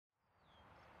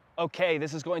Okay,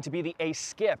 this is going to be the A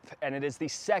skip, and it is the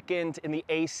second in the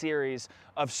A series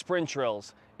of sprint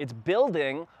drills. It's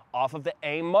building off of the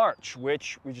A march,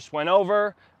 which we just went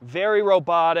over. Very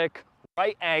robotic,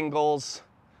 right angles,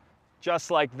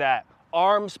 just like that.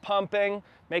 Arms pumping,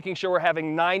 making sure we're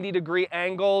having 90-degree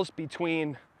angles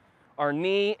between our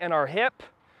knee and our hip.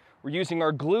 We're using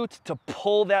our glute to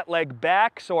pull that leg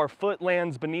back so our foot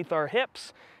lands beneath our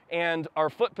hips, and our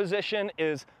foot position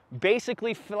is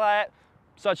basically flat,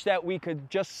 such that we could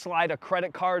just slide a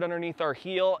credit card underneath our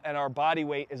heel and our body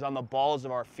weight is on the balls of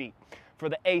our feet. For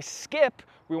the A skip,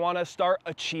 we want to start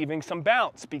achieving some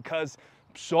bounce because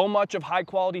so much of high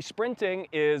quality sprinting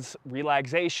is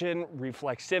relaxation,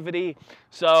 reflexivity.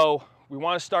 So we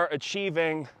want to start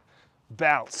achieving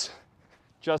bounce,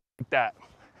 just like that.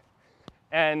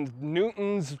 And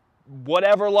Newton's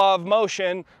whatever law of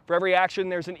motion, for every action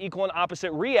there's an equal and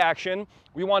opposite reaction.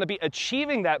 We want to be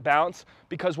achieving that bounce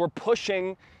because we're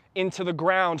pushing into the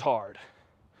ground hard.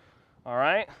 All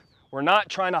right? We're not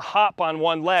trying to hop on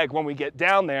one leg when we get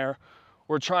down there.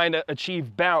 We're trying to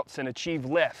achieve bounce and achieve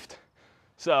lift.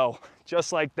 So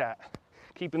just like that.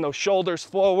 Keeping those shoulders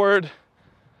forward.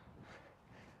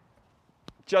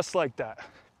 Just like that.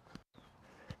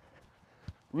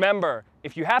 Remember,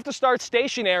 if you have to start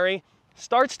stationary,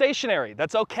 start stationary.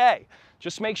 That's okay.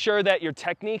 Just make sure that your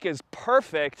technique is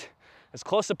perfect, as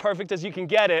close to perfect as you can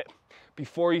get it,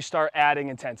 before you start adding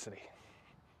intensity.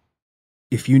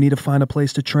 If you need to find a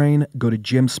place to train, go to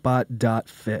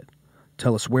gymspot.fit.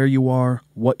 Tell us where you are,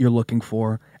 what you're looking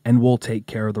for, and we'll take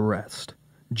care of the rest.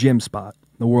 Gymspot,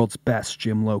 the world's best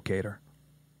gym locator.